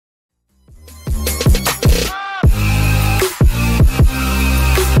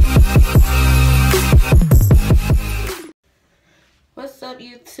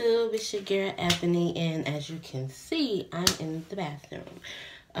it's your girl Ebony, and as you can see, I'm in the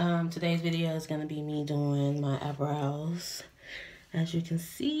bathroom. Today's video is gonna be me doing my eyebrows. As you can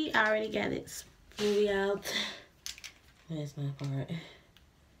see, I already got it spoolie out. Where's my part?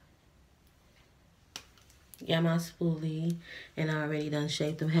 Got my spoolie, and I already done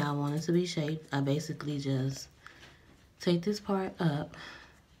shaped them how I want it to be shaped. I basically just take this part up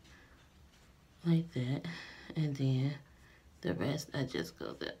like that, and then the rest I just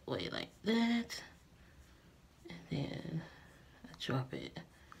go that way like that, and then I drop it.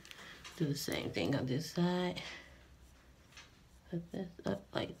 Do the same thing on this side. Put this up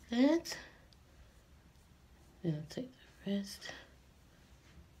like that. Then I'll take the rest.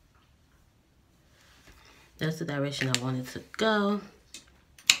 That's the direction I want it to go.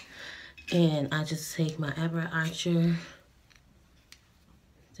 And I just take my eyebrow archer.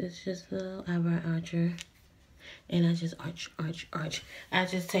 This is just a little eyebrow archer. And I just arch. I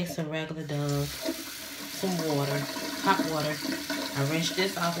just take some regular Dove, some water, hot water. I rinse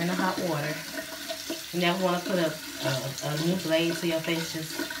this off in the hot water. You never want to put a new blade to your face.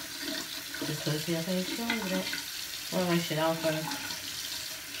 Just put it to your face. You don't do that. I'm going to rinse it off first.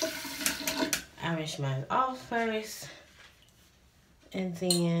 I rinse mine off first. And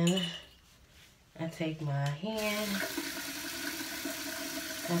then I take my hand.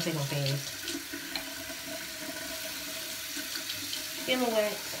 I take my face. Get them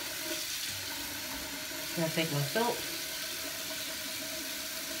wet. And I take my soap.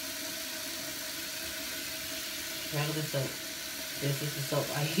 Regular soap. This is the soap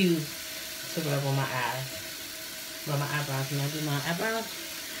I use to rub on my eyes. Rub my eyebrows. When I do my eyebrows,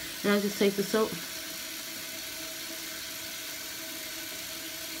 and I just take the soap.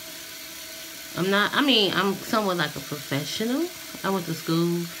 I'm somewhat like a professional. I went to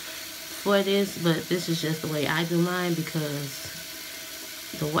school for this, but this is just the way I do mine because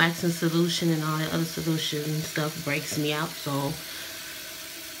the waxing solution and all that other solution stuff breaks me out. So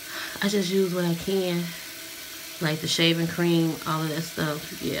I just use what I can. Like the shaving cream, all of that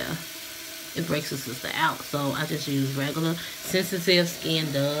stuff, yeah. It breaks the sister out. So I just use regular sensitive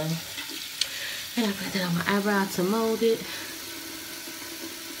skin Dove. And I put that on my eyebrow to mold it.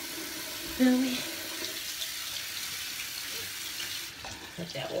 Feel me?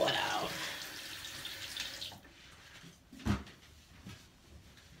 Put that water out.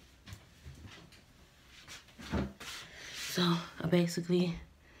 So I basically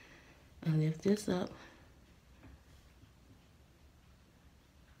lift this up.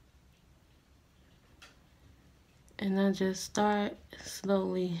 And I just start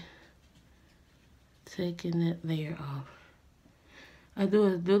slowly taking that layer off. I do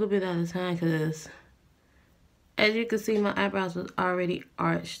a little bit at a time because as you can see, my eyebrows was already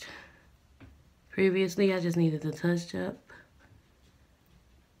arched previously. I just needed to touch up.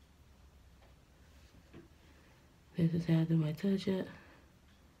 This is how I do my touch up.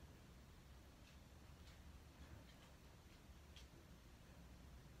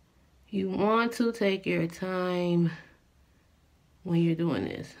 You want to take your time when you're doing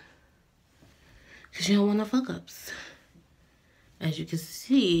this because you don't want no fuck ups. As you can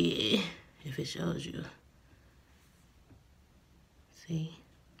see, if it shows you. See?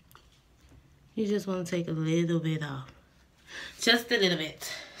 You just want to take a little bit off. Just a little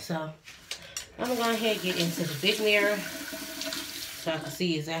bit. So, I'm going to go ahead and get into the big mirror so I can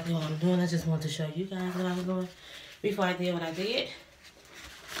see exactly what I'm doing. I just want to show you guys what I was doing before I did what I did.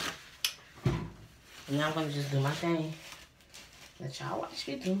 And now I'm going to just do my thing. Let y'all watch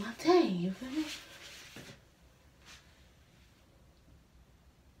me do my thing. You feel me?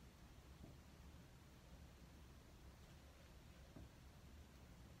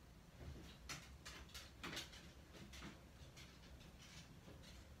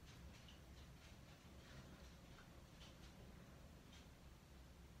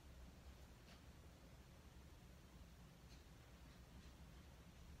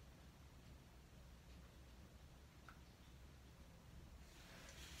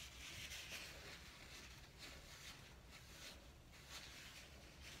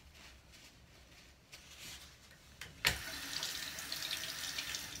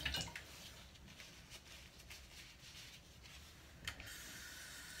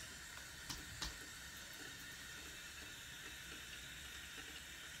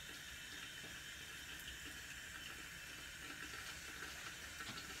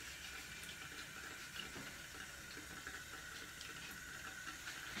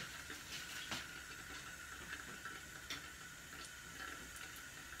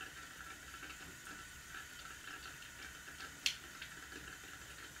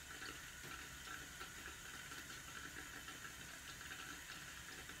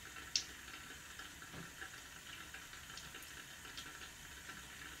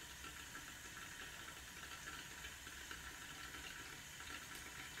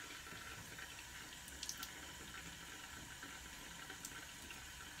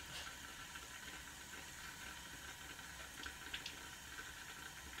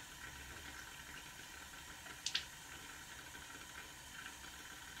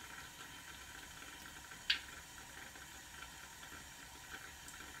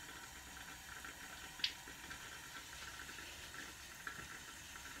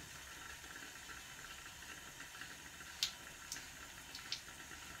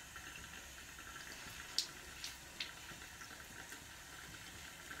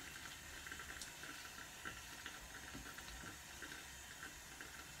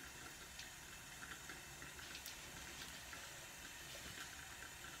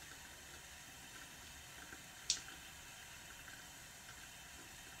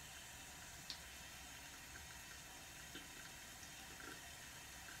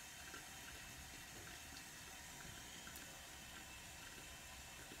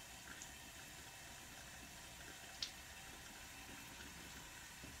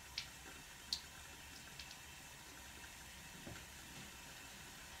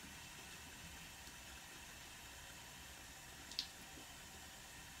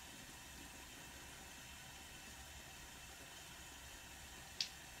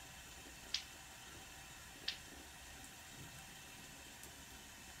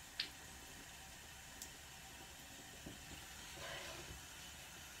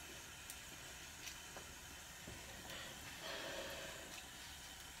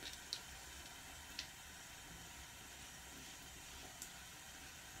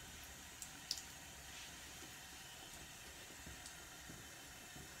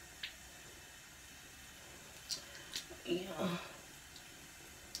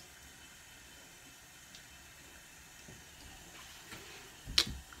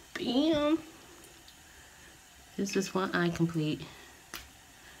 Bam. This is one eye complete.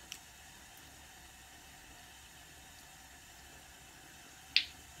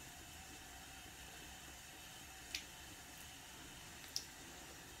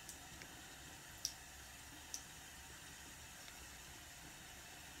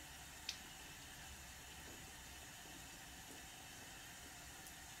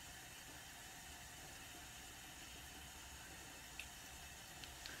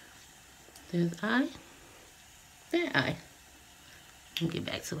 There's eye. That eye. Let me get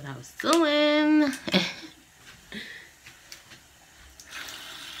back to what I was doing.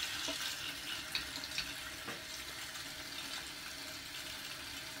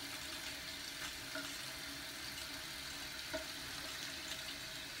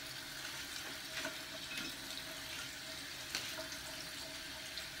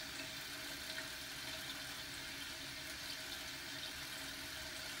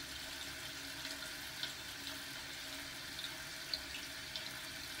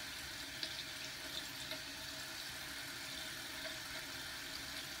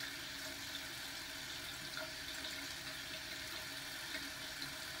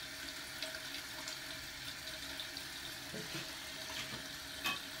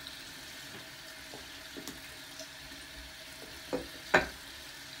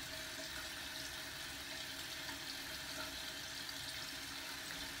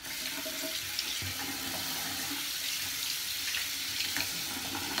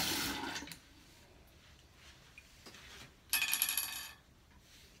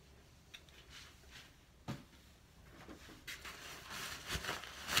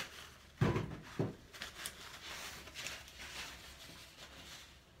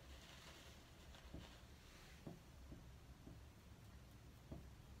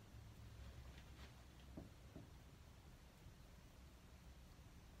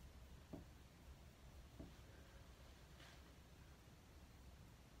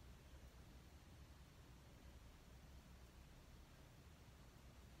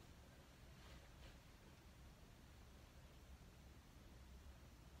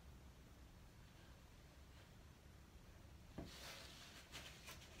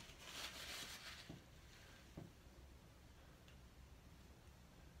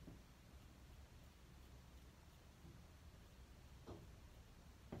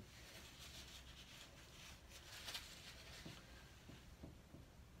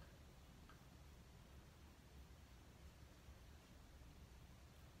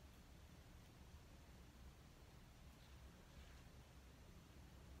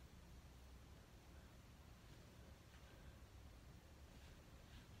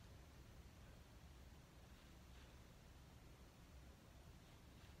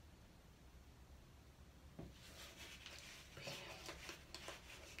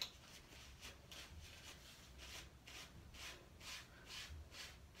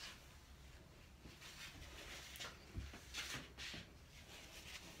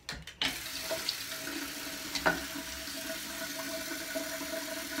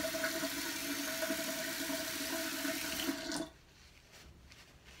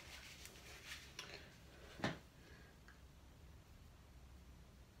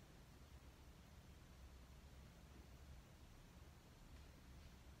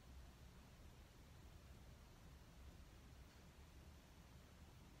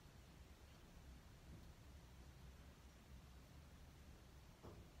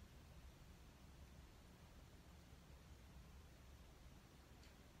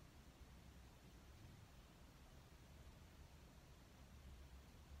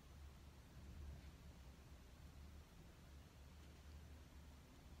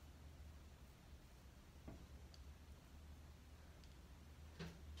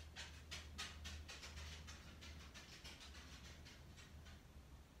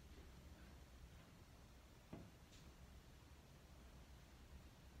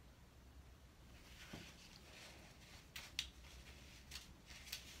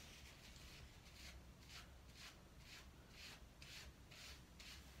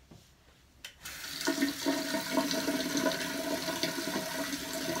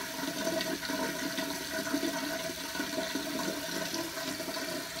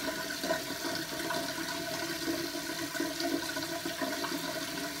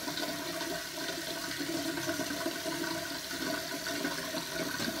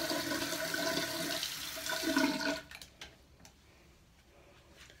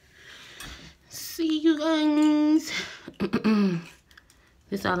 See you guys.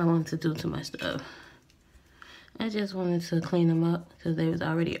 That's all I wanted to do to my stuff. I just wanted to clean them up because they was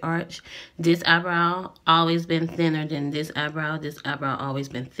already arched. This eyebrow always been thinner than this eyebrow. This eyebrow always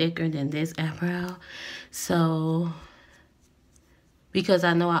been thicker than this eyebrow. So, because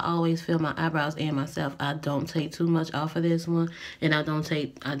I know I always feel my eyebrows and myself, I don't take too much off of this one. And I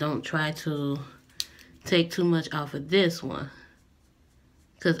don't try to take too much off of this one.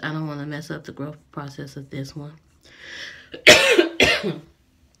 Because I don't want to mess up the growth process of this one. I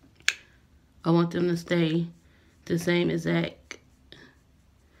want them to stay the same exact,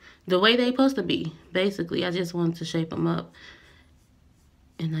 the way they supposed to be. Basically, I just wanted to shape them up.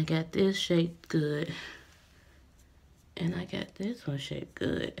 And I got this shaped good. And I got this one shaped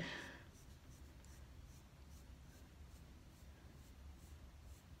good.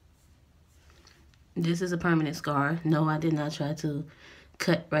 This is a permanent scar. No, I did not try to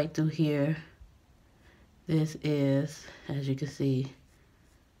cut right through here. This is, as you can see,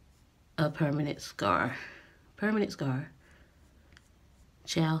 a permanent scar. Permanent scar.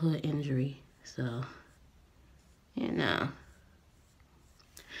 Childhood injury. So, you know.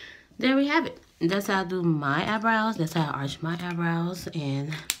 There we have it. That's how I do my eyebrows. That's how I arch my eyebrows.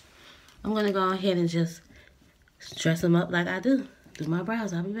 And I'm going to go ahead and just dress them up like I do. Do my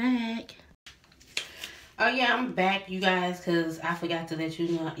brows. I'll be back. Oh yeah, I'm back, you guys, because I forgot to let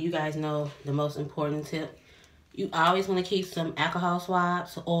you guys know the most important tip. You always want to keep some alcohol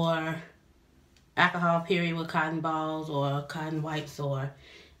swabs or alcohol period with cotton balls or cotton wipes or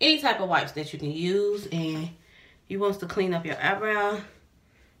any type of wipes that you can use. And you want to clean up your eyebrow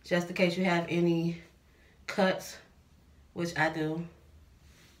just in case you have any cuts, which I do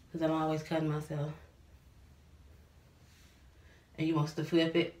because I'm always cutting myself. And you want to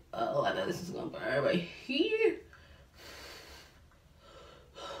flip it. Oh, I know this is going to burn right here.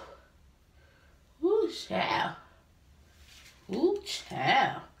 Ooh, child. Ooh,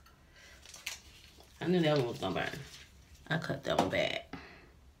 child. I knew that one was going to burn. I cut that one back.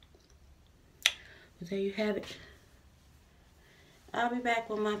 But there you have it. I'll be back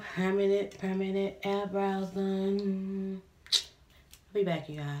with my permanent eyebrows done. I'll be back,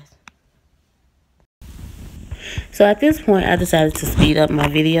 you guys. So at this point, I decided to speed up my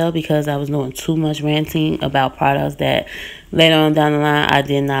video because I was doing too much ranting about products that later on down the line I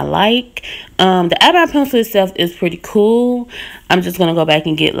did not like. The eyebrow pencil itself is pretty cool. I'm just going to go back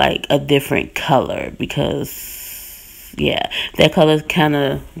and get like a different color because, yeah, that color kind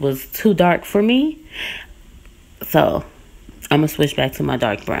of was too dark for me. So I'm going to switch back to my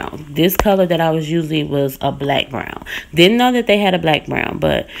dark brown. This color that I was using was a black brown. Didn't know that they had a black brown.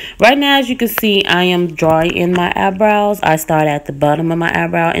 But right now, as you can see, I am drawing in my eyebrows. I start at the bottom of my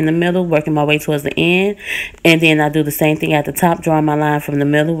eyebrow in the middle, working my way towards the end. And then I do the same thing at the top, drawing my line from the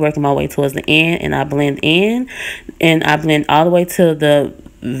middle, working my way towards the end. And I blend in. And I blend all the way to the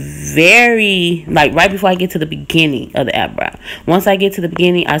very, like right before I get to the beginning of the eyebrow. Once I get to the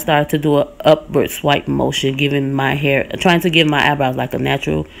beginning, I start to do an upward swipe motion, giving my hair, trying to give my eyebrows like a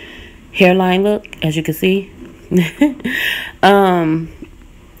natural hairline look, as you can see.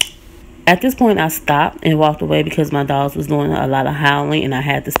 At this point, I stopped and walked away because my dogs was doing a lot of howling, and I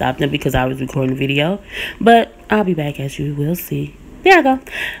had to stop them because I was recording video. But I'll be back, as you will see. There I go.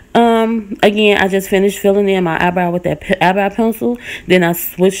 Again, I just finished filling in my eyebrow with that eyebrow pencil. Then I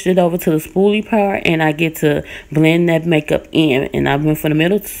switched it over to the spoolie part, and I get to blend that makeup in. And I went from the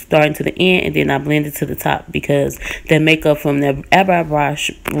middle, starting to the end, and then I blended to the top because the makeup from the eyebrow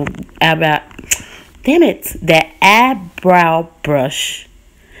brush, that eyebrow brush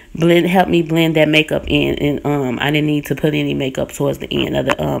helped me blend that makeup in, and I didn't need to put any makeup towards the end of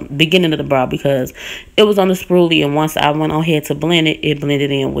the beginning of the brow because it was on the spoolie, and once I went on ahead to blend it, it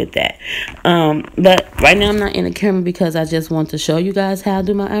blended in with that. But right now I'm not in the camera because I just want to show you guys how I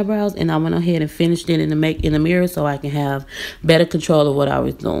do my eyebrows, and I went ahead and finished it in the mirror so I can have better control of what I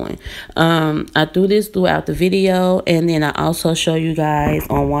was doing. I do this throughout the video, and then I also show you guys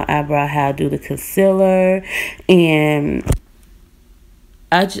on one eyebrow how I do the concealer, and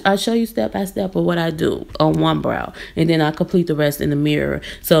I show you step by step of what I do on one brow, and then I complete the rest in the mirror.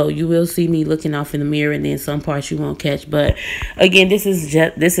 So you will see me looking off in the mirror, and then some parts you won't catch. But again, this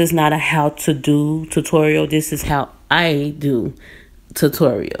is not a how to do tutorial. This is how I do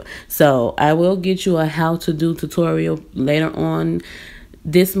tutorial. So I will get you a how to do tutorial later on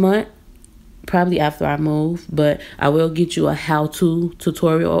this month, probably after I move, but I will get you a how-to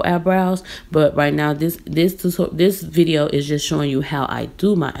tutorial on eyebrows. But right now, this video is just showing you how I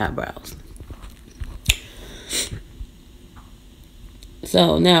do my eyebrows.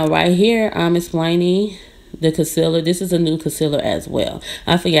 So now right here, I'm explaining the concealer. This is a new concealer as well.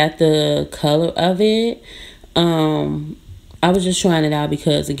 I forgot the color of it. I was just trying it out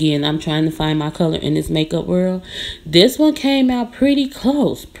because, again, I'm trying to find my color in this makeup world. This one came out pretty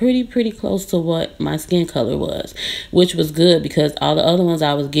close, pretty close to what my skin color was, which was good because all the other ones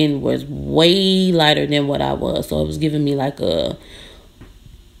I was getting was way lighter than what I was. So it was giving me like a,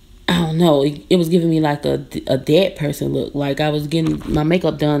 I don't know, it was giving me like a dead person look. Like I was getting my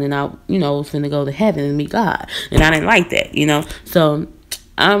makeup done and I, was finna go to heaven and meet God. And I didn't like that, So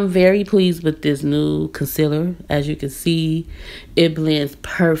I'm very pleased with this new concealer. As you can see, it blends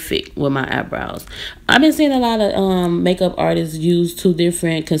perfect with my eyebrows. I've been seeing a lot of makeup artists use two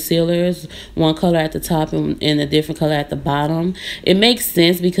different concealers, one color at the top and a different color at the bottom. It makes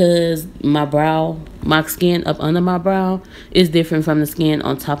sense because my skin up under my brow is different from the skin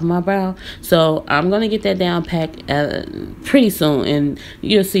on top of my brow. So I'm going to get that down packed pretty soon, and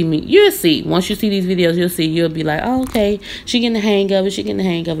you'll see once you see these videos, you'll be like, oh, okay, she getting the hang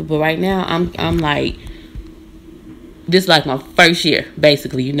of it. But right now I'm like, this is like my first year,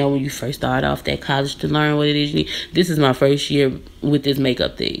 basically. When you first start off that college to learn what it is you need. This is my first year with this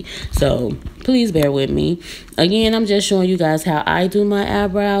makeup thing. So please bear with me. Again, I'm just showing you guys how I do my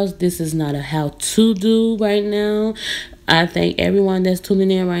eyebrows. This is not a how-to do right now. I thank everyone that's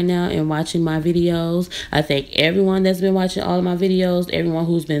tuning in right now and watching my videos. I thank everyone that's been watching all of my videos, everyone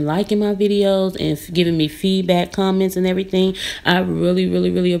who's been liking my videos and giving me feedback, comments, and everything. I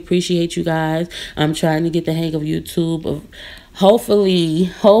really appreciate you guys. I'm trying to get the hang of YouTube.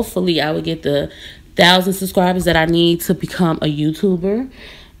 Hopefully I will get the 1,000 subscribers that I need to become a YouTuber.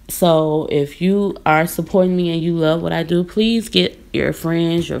 So if you are supporting me and you love what I do, please get your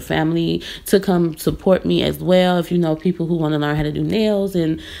friends, your family to come support me as well. If you know people who want to learn how to do nails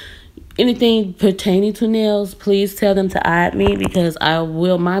and anything pertaining to nails, please tell them to add me because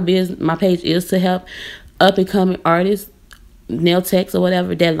my page is to help up and coming artists, nail techs or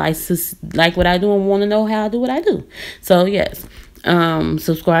whatever that like what I do and want to know how I do what I do. So yes.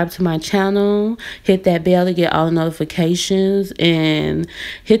 Subscribe to my channel, hit that bell to get all the notifications, and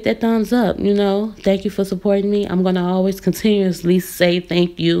hit that thumbs up. Thank you for supporting me. I'm gonna always continuously say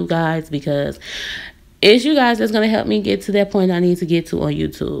thank you guys because it's you guys that's gonna help me get to that point I need to get to on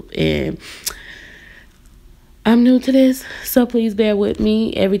YouTube. And I'm new to this, so please bear with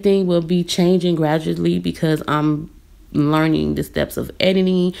me. Everything will be changing gradually because I'm learning the steps of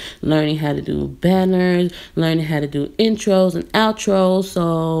editing, learning how to do banners, learning how to do intros and outros.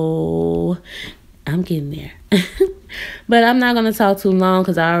 So I'm getting there. But I'm not going to talk too long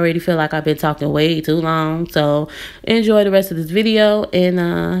because I already feel like I've been talking way too long. So enjoy the rest of this video.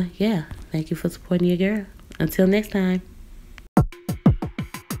 And yeah, thank you for supporting your girl. Until next time.